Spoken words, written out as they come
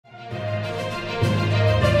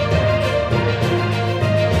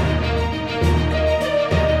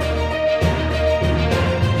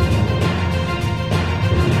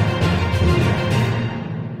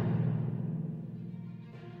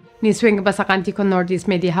Niswing ba sakantikon Northeast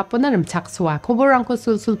Media Hub-ona rimchaksoa koborrangko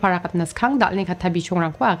sulsul parakatnas kang dalni katabi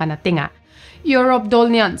chongrangko agana tinga. Europe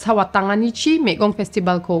dolnian sawatang anichi megong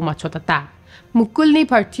festival ko machotata. Mukulni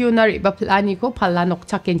partiyo na riba plani ko palanok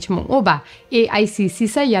chakin chimong oba AICC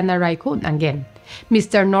sa yanaray ko nanggen.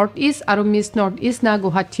 Mr. Northeast aro Miss Northeast na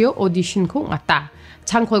guhatyo audition ko ngata.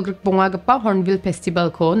 Changkol bunga Hornbill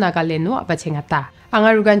Festival ko nagaleno abachengata. Ang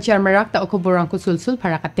arugan charmarak ta koborrangko sulsul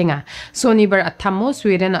parakatinga. Sony bar atamo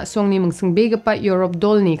Sweden at songni mongsonggipa Europe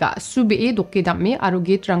dolni ga subi dokki damme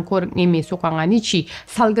arugit rangko ni mesokang anichi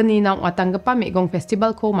salgani na watanggapa megong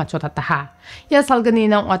festival ko machotataha. Ya salgani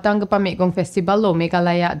na watanggapa megong festival lo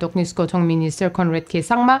Meghalaya dokni skotong minister Conrad K.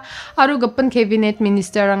 Sangma arugapan cabinet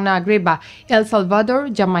minister ang nagreba El Salvador,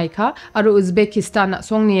 Jamaica aru Uzbekistan at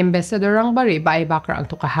songni ambassador ang bari ba ay bakra ang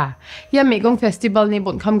tukaha. Ya megong festival ni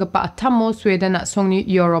bonkam gapa atamo Sweden at ni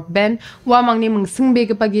Europe band wamang ni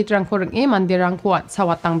mongsonggipa gitrang korang mandirang kuat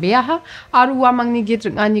sawatang beyaha aru wamang ni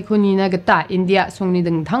gitrang ani kunina gata India song ni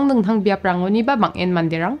dingtang biap rangoni ba mangen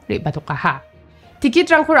mandirang ribatukaha.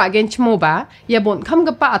 Tikit rangko agen chmoba yabon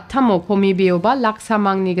kamgapa atamo komi bioba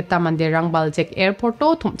laksamang ni gata mandirang baljek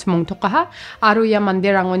airporto tumchmong tukaha aru ya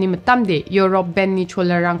mandirangoni matamde Europe band ni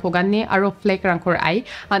cholarang ko ganne aru flag rangko ai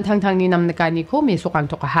antang ni namnakani ko mesokang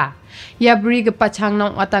tukaha. Ya bri gapa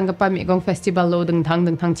changnong atang gapa megong festival lo dingtang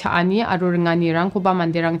chaani aru rengani rangko ba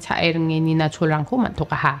mandirang chae rengeni na cholangko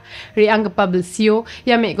mantokaha. Riang gapa bilsio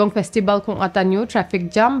ya megong festival kong atanyo traffic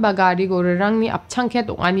jam bagari gorerang ni apchangket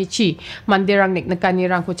ong anichi mandirang neknakani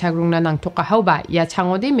rangko chagrung na nang tokahaw ba ya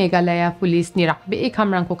changode Meghalaya police ni rakbe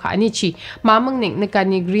kamrangko ka anichi mamang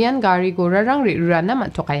neknakani grian gari gorerang rirana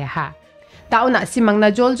mantokayaha. Tao na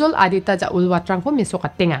simangna joljol adita ja ulwatrangko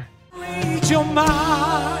mesokatinga.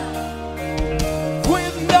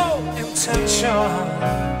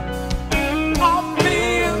 Of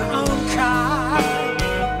being unkind,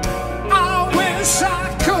 I wish I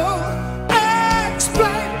could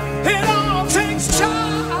explain. It all takes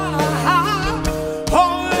time,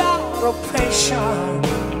 whole lot of patience.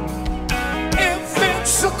 If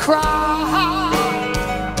it's a crime,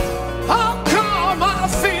 how come I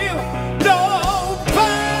feel no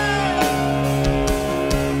pain?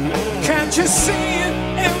 Can't you see it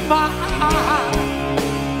in my eyes?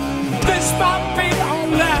 This might be our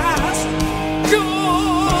last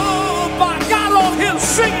goodbye. Got on him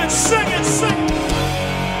singing, singing, singing.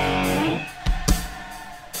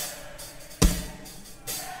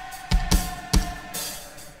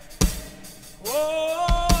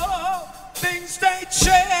 Oh, things they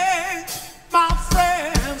change, my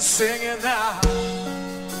friend, singing now.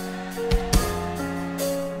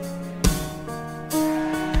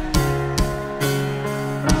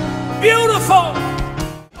 Beautiful.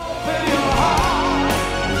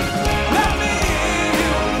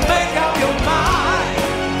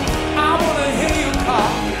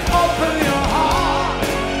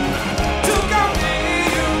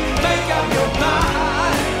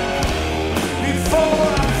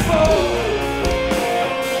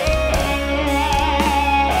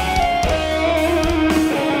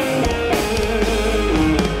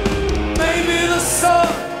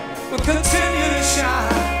 Continue to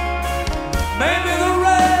shine. Maybe the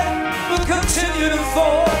rain will continue to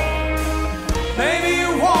fall. Maybe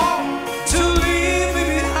you want to leave me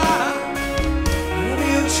behind. Maybe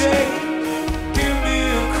you change, give me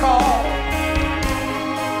a call.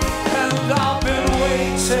 And I've been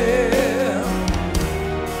waiting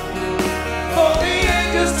for the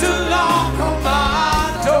angels to knock on my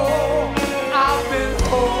door. I've been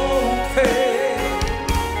hoping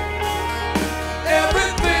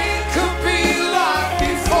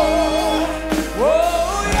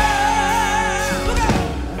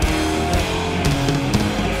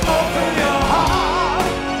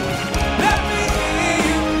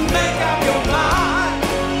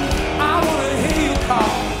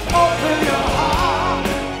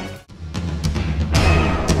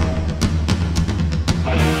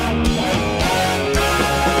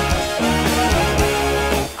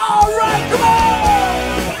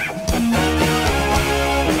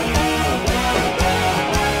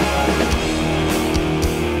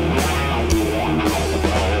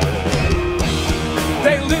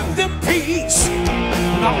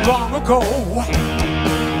not long ago,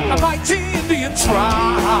 a mighty Indian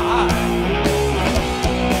tribe.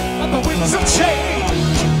 But the winds of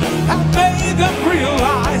change have made them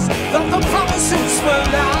realize that the promises were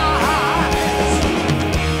lies.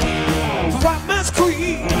 The white man's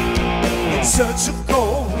queen, in search of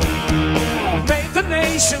gold, made the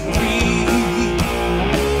nation bleed.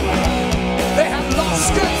 They had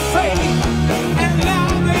lost good faith, and now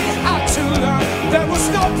they had to learn there was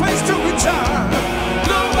no place to return.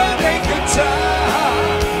 Nowhere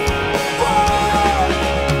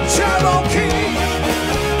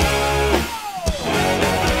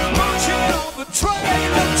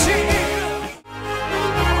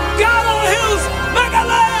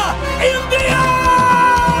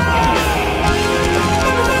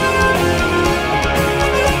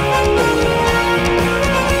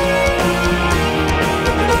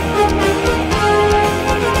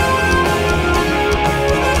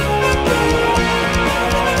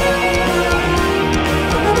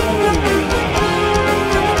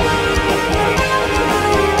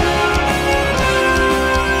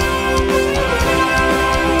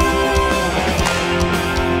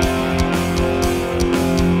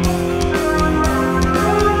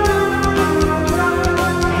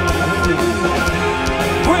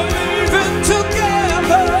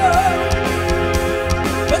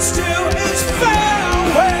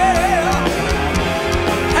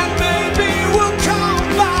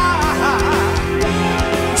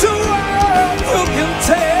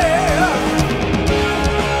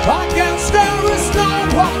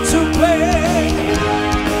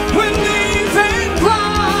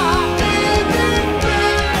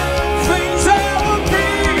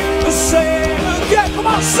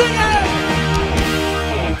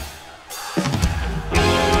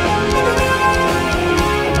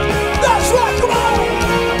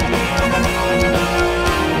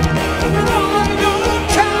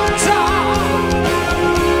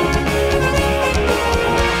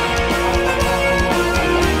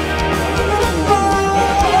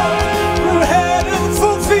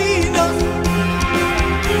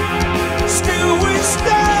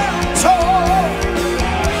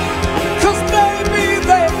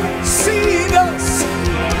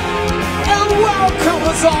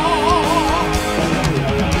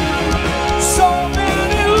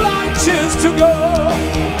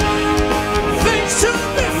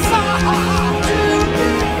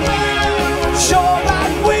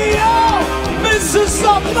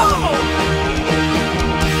on, come on!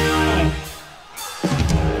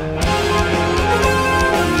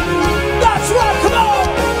 That's right, come on!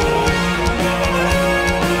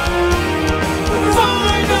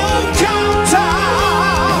 Final countdown!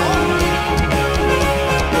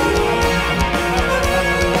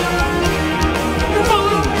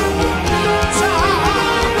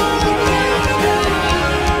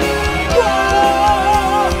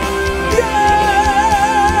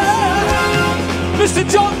 Mr.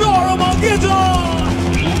 John Norham on guitar!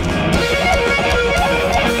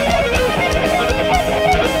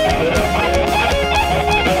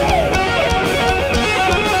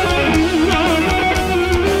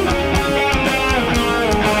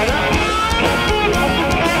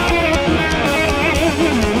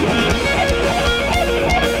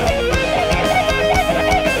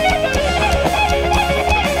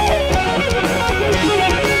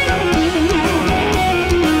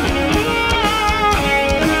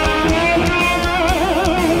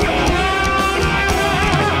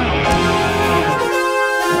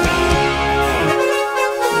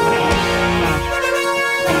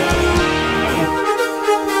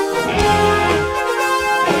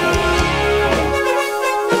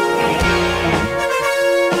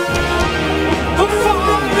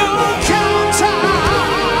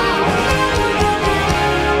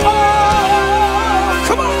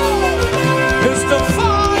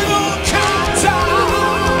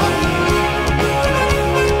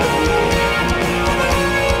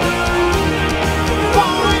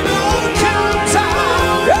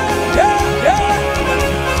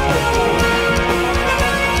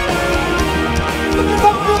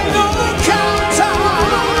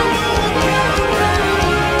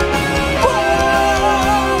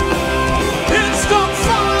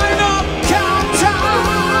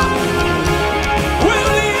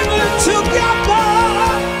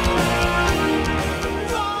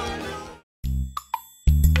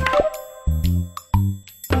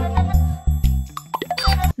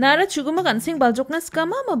 Nara chugumak ansing baljokna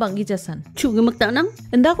skama ma banggi jasan. Chugumak tanang?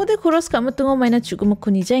 Enda ko de koros kamu tungo maina chugumak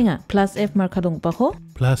kuni jainga. Plus F marka dong pako.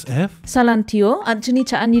 Plus F? Salantio anchini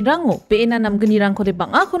cha ani rango. Peena namgani rangko de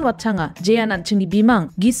bang akon watchanga. Jayan anchini bimang,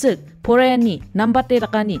 gisik, porayani, nambate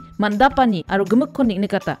rakani, mandapani, aro gemak konik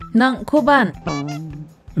nekata. Nang koban.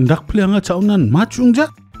 Ndak plianga chaunan machungjak?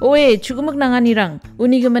 Oe chugumak nanganirang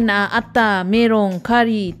unigemen na atta merong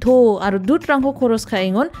kari to aro dut rangko koros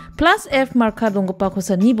kaingon plus F marka dongpa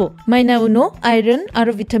kosa nibo maina uno iron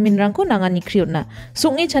aro vitamin rangko nangani kriotna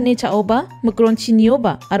sungi chane chaoba mukron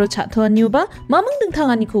chinioba aro chatho nioba mamang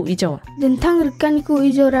dingtangani ko ijawa dingtang rekani ko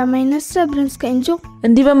ijora maina sabrans ka injok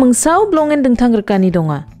ndiba mengsau blongen dingtang rekani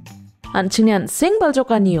donga anchinian sing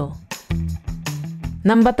baljokaniyo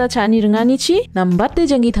Nambata chani ringani nambate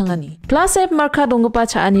jangi thangani. Plus F marka dongpa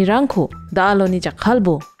chani rangko daaloni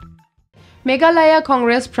jakhalbo. Meghalaya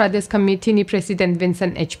Congress Pradesh Committee ni President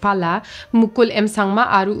Vincent H. Pala, mukul M. Sangma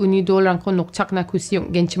aru uni dolrangko nokchakna kusiyong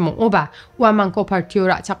genchimong oba, wamangko partiyo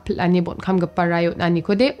rachak pilani bon kamgapa rayot nani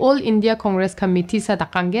kode All India Congress Committee sa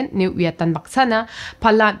dakanggen ni uyatan baksana,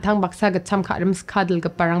 Pala tang baksa gacham karim skadil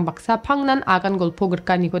gaparang baksa pangnan agan golpo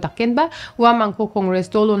gerkani ko dakenba, wamangko Congress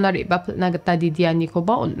dolo na riba pilna gata didiani ko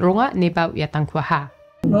ba onronga neba uyatan ko ha.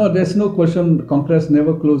 No, there's no question. Congress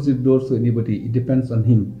never closes its doors to anybody. It depends on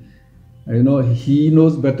him. You know, he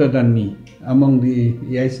knows better than me. Among the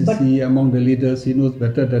AICC, among the leaders, he knows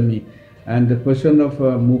better than me. And the question of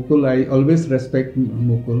Mukul, I always respect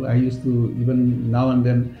Mukul. I used to, even now and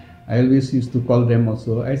then, I always used to call them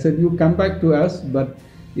also. I said, you come back to us, but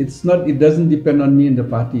it's not, it doesn't depend on me in the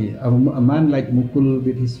party. A man like Mukul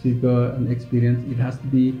with his figure and experience, it has to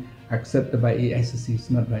be accepted by AICC,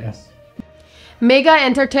 it's not by us. Mega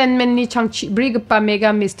Entertainment ni changchi brigpa Mega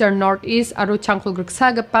Mr. Northeast aro changkul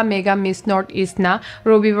griksagpa Mega Miss Northeast na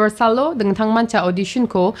Robiversalo dingtangmancha audition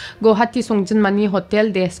ko Guwahati Songjinmani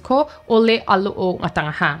Hotel Desk ko ole alo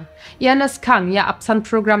ngatangaha. Yanas kang ya apsan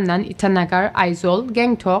program nan Itanagar, Aizawl,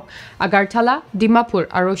 Gangtok, Agartala, Dimapur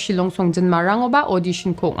aro Shillong Songjinmarangoba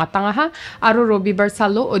audition ko ngatangaha aro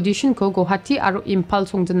Robiversalo audition ko Guwahati aro Impal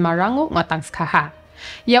Songjinmarango ngatangskaha.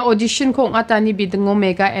 Ya audition ko atani bidengo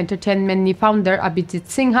Mega Entertainment ni founder Abhijit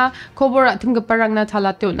Singha kobora timgaparang na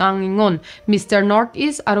talateo ang ingon Mr.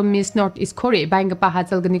 Northeast aro Miss Northeast kore baenggipa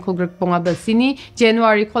hazal gani ko grikponga belsini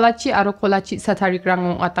January kolachi aro kolachi sa tarik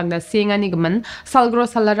rangong atang da singa ni gaman salgro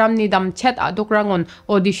salaram ni damchet adok rangon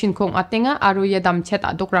audition ko atenga aro ya damchet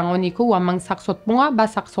adok rangon ni ko wamang saksot bunga ba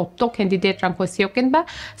saksot to candidate rang ko sioken ba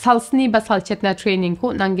salsni ba salchet na training ko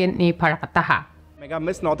nanggen ni parakataha. Mega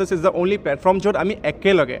Miss Northeast is the only platform jod ami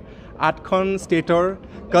ekke lage. 8 stater,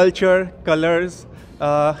 culture, colors,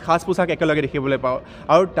 সাজ পোছাক একেলগে দেখিবলৈ পাওঁ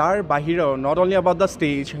আৰু তাৰ বাহিৰেও not only about the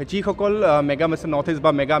stage যিসকল mega মিছ নৰ্থ ইষ্ট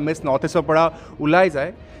বা মেগা মিছ নৰ্থ ইষ্টৰ পৰা ওলাই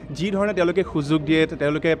যায় যি ধৰণে তেওঁলোকে সুযোগ দিয়ে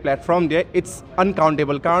তেওঁলোকে প্লেটফৰ্ম দিয়ে ইটছ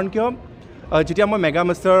আনকাউণ্টেবল কাৰণ কিয় যেতিয়া মই মেগা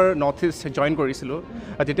মিষ্টাৰ নৰ্থ ইষ্ট জইন কৰিছিলোঁ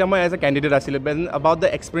তেতিয়া মই এজ এ কেণ্ডিডেট আছিলোঁ দেন এবাউট দ্য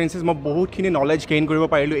এক্সপিৰিয়েঞ্চেছ মই বহুতখিনি নলেজ গেইন কৰিব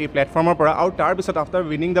পাৰিলোঁ এই প্লেটফৰ্মৰ পৰা আৰু তাৰপিছত আফটাৰ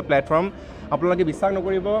উইনিং দ্য প্লেটফৰ্ম আপোনালোকে বিশ্বাস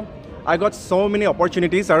নকৰিব I got so many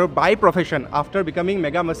opportunities by profession after becoming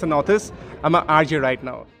Mega Mr. Northeast. I'm an RJ right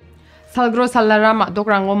now. Salgro salara ma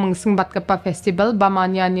dokrango mongsonggipa festival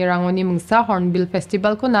bamania ni rangoni mungsa hornbill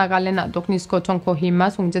festival ko Nagaland na dokni ko chongko hima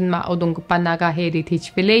sungjen ma odonggipa naga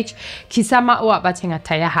heritage village kisama wa ba chenga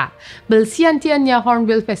thaya ha belsian tian ya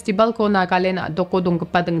hornbill festival ko Nagaland na doko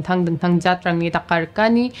donggipa dingtang jatrang ni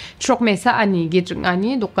takarkani trok mesa ani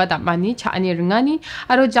gidringani dokka damani chaani ringani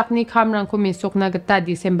aro jakni khamrang ko mesokna gata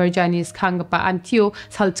December janis khangpa antio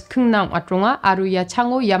salchkhungnam atronga aru ya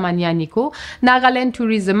chango yamaniani ko Nagaland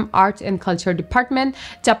tourism art and culture department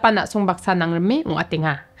Japan na songbaksa nang remi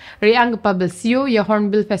ngatinga Riang pabelsio ya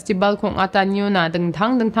hornbill festival kung atanyo na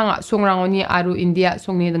dingtang songrangoni aru India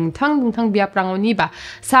songni dingtang biaprangoni ba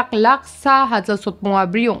saklak sa hajal sotmonga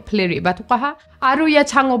briong pleri batukaha aru ya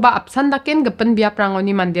chango ba apsandaken gapan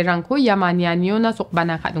biaprangoni mandirangko yamanianyo na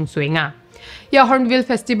sokbana kadung suenga Ya Hornbill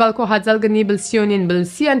Festival ko hajal gani belsionin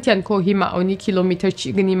belsian tian ko hima oni kilometer chi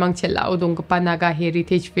gani mangchela odonggipa naga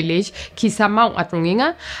heritage village kisamang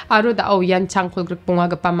atronginga aru da yan changkol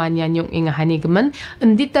grikponga gapa manian yung inga hanigman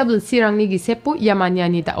endita belsirang ni gisepu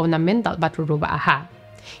yamaniani da onamen dal batruba aha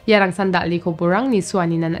yarang sandali ko borang ni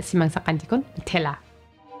suani na simang sakantikon tela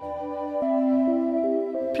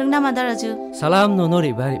Prangna madaraju Salam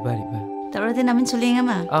nonori bari Tarode namin sulinga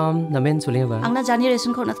ma. Namin sulinga ba? Ang na jani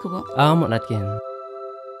resun ko nat ko bo. Monat ken.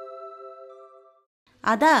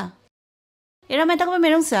 Ada. Era meta ko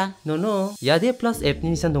merong sa. No. Yade plus F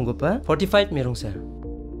ni nisan donggo pa 45 merong sa.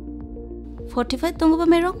 45 donggo pa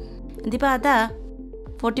merong? Di pa ada.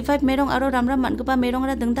 45 merong aro ramram man ko pa merong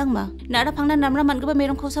ra dingtang ma. Nara phangna ramram man ko pa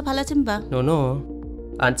merong khosa phala chimba. No.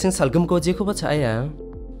 Anching salgum ko je ko ba chaya.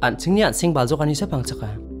 Anching ni anching baljo kani sa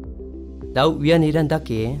pangchaka. Dau wian iran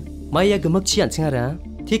dake. Maya gemek cian cingara,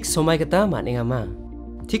 tik somai kata maninga ma,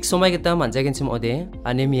 tik somai kata manjagen sim ode,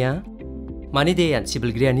 anemia, mani de yan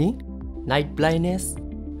sibel griani, night blindness,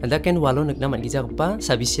 anda ken walo nekna man gija pa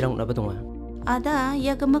sabi sirang na badonga. Ada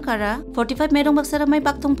ya gemek ara, 45 merong baksara mai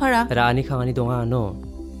baktong para. Rani khangani donga no,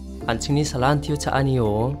 anchingni salan tiu cha ani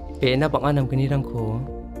o, pena bangan nam kini rangko,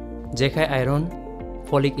 jekai iron,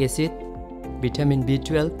 folic acid, vitamin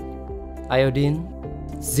B12, iodine,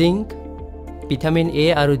 zinc. Vitamin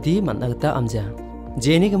A aru D managta amja.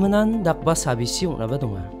 Jeni kemenan dakba sabisi unaba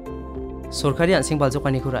donga. Sorkari ansing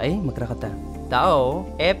baljokani kurai makrakata. Tao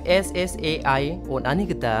FSSAI on ani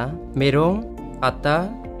kita merong, atta,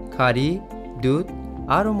 kari, dud,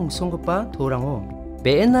 aru mongsonggipa thorango.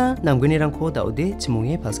 Beena namguni rangko daude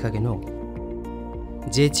chimunge paskageno.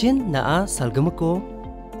 Jechin naa salgemeko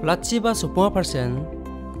platchiba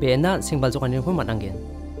 10% beena ansing baljokani ko mananggen.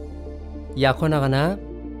 Yakona gana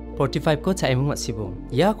 45 ko chaimung masibo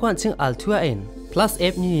ya ko anching altua en plus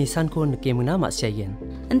f ni nisan ko nkemuna masyayen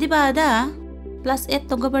andi ba ada plus f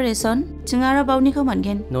tongga reson chingara bauni ko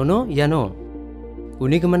mangen no yano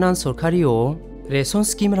uni kemanan sorkari o reson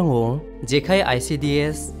scheme rango jekai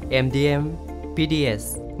ICDS MDM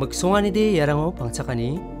PDS muksongani de yarango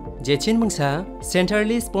pangchakani jechin mungsa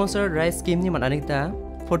centrally sponsored rice scheme ni mananigta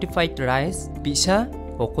fortified rice bisa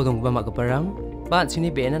okodongba magaparang ba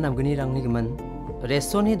chini bena namguni rangni geman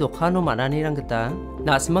Resoni dokano manani rang kita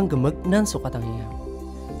nasmang gemek nan sokatangiya.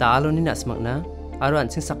 Taaloni nasmangna aru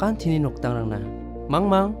anching sakan tini noktang rangna.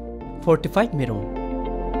 Mangmang 45 merong.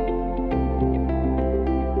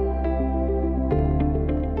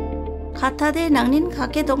 Kata de nangnin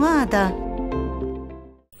kake donga ada.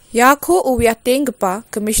 Yako uwiatenggipa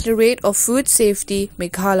Commissionerate of Food Safety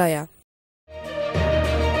Meghalaya.